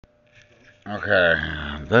Okay,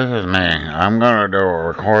 this is me. I'm gonna do a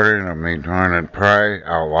recording of me trying to pray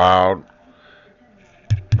out loud.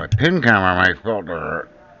 My pin camera may filter it,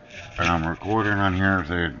 and I'm recording on here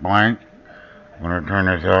so it's blank. I'm gonna turn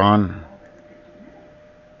this on,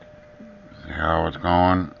 see how it's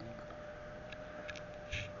going.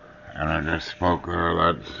 And I just spoke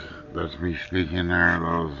there. That's me speaking there.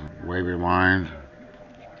 Those wavy lines.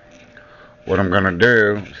 What I'm gonna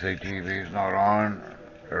do? See, TV's not on.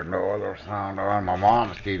 There's no other sound on. My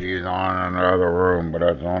mom's TV's on in the other room, but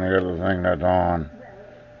that's the only other thing that's on.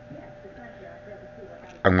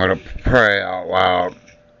 I'm gonna pray out loud,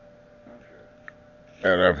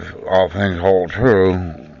 and if all things hold true,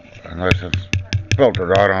 unless it's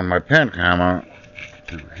filtered out on my pen camera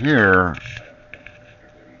to here,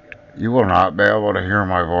 you will not be able to hear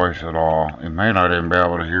my voice at all. You may not even be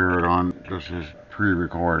able to hear it on this is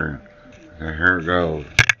pre-recording. Okay, here it goes.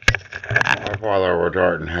 Our Father which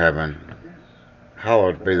art in heaven,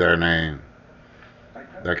 hallowed be thy name.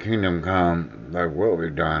 Thy kingdom come, thy will be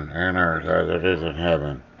done, in earth as it is in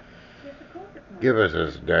heaven. Give us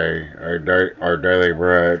this day our daily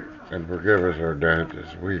bread, and forgive us our debts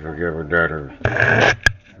as we forgive our debtors.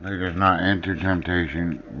 Lead us not into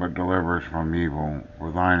temptation, but deliver us from evil.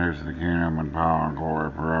 For thine is the kingdom and power and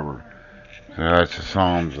glory forever. So that's the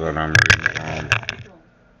Psalms that I'm reading from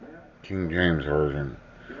King James Version.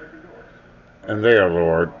 And there,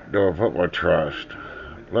 Lord, do I put my trust.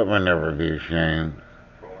 Let me never be ashamed.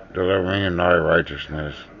 Deliver me in thy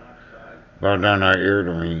righteousness. Bow down thy ear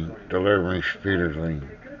to me. Deliver me speedily.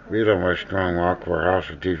 Be thou my strong rock for a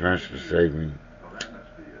house of defense to save me.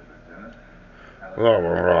 Thou art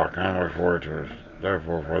my rock and my fortress.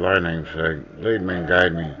 Therefore, for thy name's sake, lead me and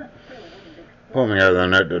guide me. Pull me out of the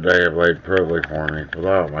net today have laid privily for me, for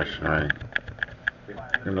thou art my strength.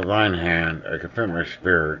 Into thine hand I commit my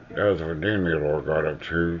spirit. Thou hast redeemed me, Lord God of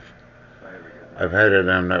truth. I've hated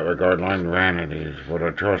them that regard lying vanities, but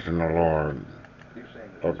I trust in the Lord.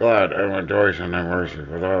 O glad and rejoice in thy mercy,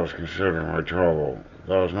 for thou hast considered my trouble.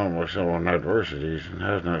 Thou hast known my soul in adversities, and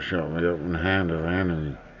hast not shut me up in the hand of the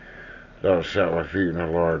enemy. Thou hast set my feet in the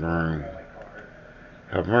large room.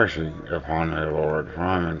 Have mercy upon me, Lord, for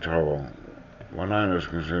I am in trouble. My mind is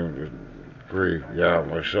consumed with grief, yea,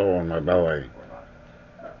 my soul in my belly.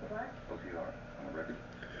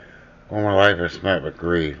 For my life is spent with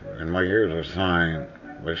grief, and my years are sighing.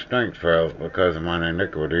 My strength fails because of mine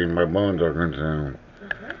iniquity, and my bones are consumed.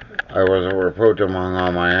 I was a reproach among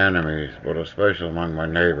all my enemies, but especially among my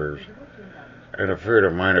neighbors. And the fear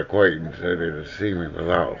of mine acquaintance that they to see me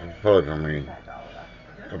without fulfilling me.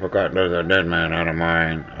 I forgot as a dead man out of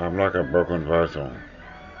mind. I'm like a broken vessel.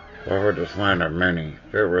 I heard the slander of many.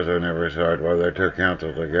 Fear was on every side while they took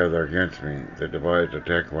counsel together against me. They devised to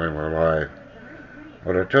take away my life.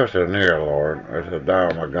 But I trusted in thee, O Lord. I said, thou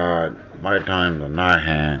art my God. My time's in thy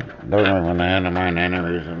hand. Deliver me from the hand of mine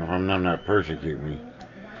enemies and from them that persecute me.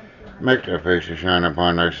 Make thy face to shine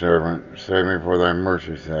upon thy servant. Save me for thy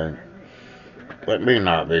mercy's sake. Let me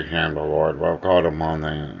not be ashamed, O Lord, while called upon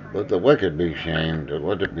thee. Let the wicked be shamed, and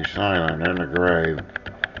let it be silent in the grave.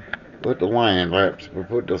 Let the lying lips be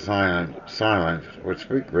put to silence, which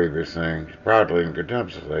speak grievous things, proudly and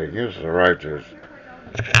contemptuously against the righteous.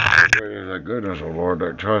 Great is thy goodness, O Lord,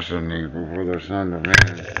 that trust in thee before the Son of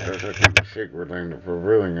Man, that I come secretly into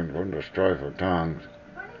prevailing and from the strife of tongues.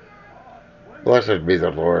 Blessed be the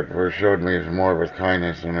Lord, for he showed me his more with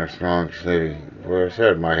kindness in a strong city. For I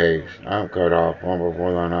said, my haste, I am cut off from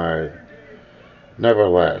before thine eyes.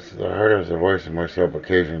 Nevertheless, thou heardest the voice of my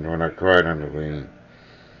supplications when I cried unto thee.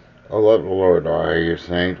 O love the Lord, all ye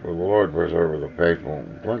saints, for the Lord preserveth the faithful,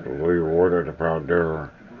 plentifully rewarded the proud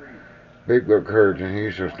bearer. Be of good courage, and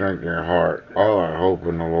he shall strengthen your heart. All our hope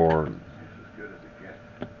in the Lord.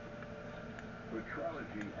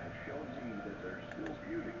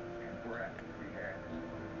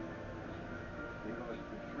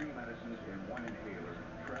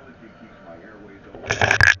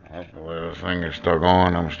 Hopefully this thing is still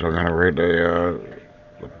going. I'm still going to read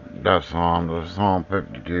that Psalm, the Psalm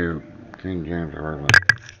 52, King James Version.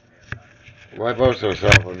 Why boast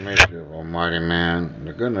thyself in mischief, O mighty man?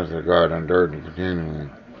 The goodness of God endured continually.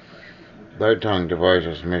 Thy tongue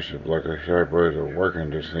devises mischief like a sharp razor, working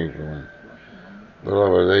deceitfully. The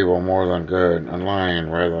love is evil more than good, and lying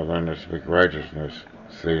rather than to speak righteousness.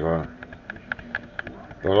 Selah.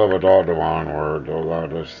 The love of all divine words, O thou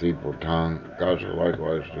deceitful tongue. God shall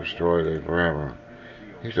likewise destroy thee forever.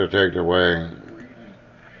 He shall take away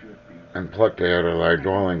and pluck thee out of thy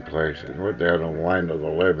dwelling place, and put thee out of the land of the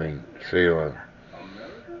living. Selah.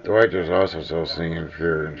 The righteous also shall see and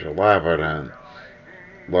fear, and shall laugh at him.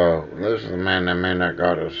 Lo, this is the man that made not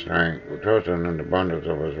God his strength, who trusted in the abundance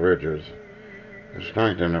of his riches, to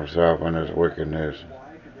strengthen himself in his wickedness.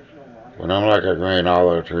 When I'm like a green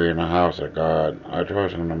olive tree in the house of God, I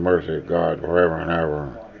trust in the mercy of God forever and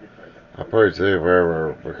ever. I praise thee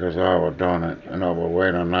forever, because thou hast done it, and I will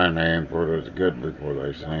wait on thy name, for it is good before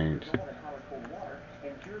thy saints.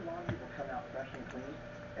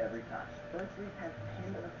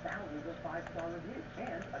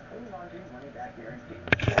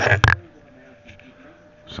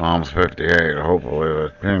 Psalms 58, hopefully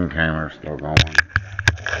the pin camera's still going.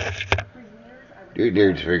 Do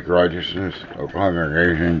you speak righteousness, O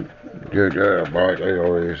congregation? Do about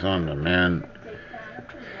the sons of men?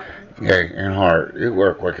 Yea, in heart, you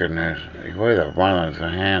work wickedness. You weigh the violence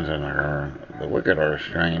of hands in the earth. The wicked are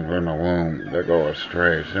estranged from the womb. They go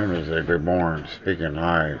astray as soon as they be born, speaking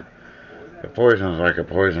lies. The poison is like a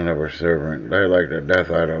poison of a serpent. They like the death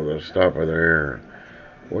out of the stop of their ear,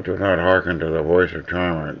 which will not hearken to the voice of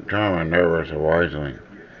Charmer. Charmer never so wisely.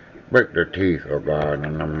 Break their teeth, O God,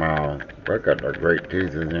 in their mouth. Break out the great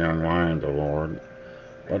teeth of the young lions, O Lord.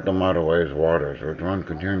 Let them out away as waters, which run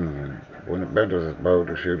continually. When it bends his bow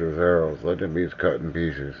to shoot his arrows, let them be cut in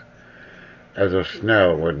pieces. As a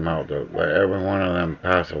snail would melt it, let every one of them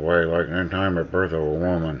pass away like in time of birth of a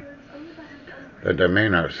woman, that they may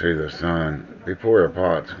not see the sun. Before your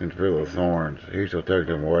pots can feel the thorns, he shall take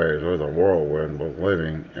them away as with a whirlwind, both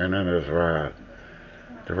living and in his wrath.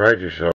 The righteous shall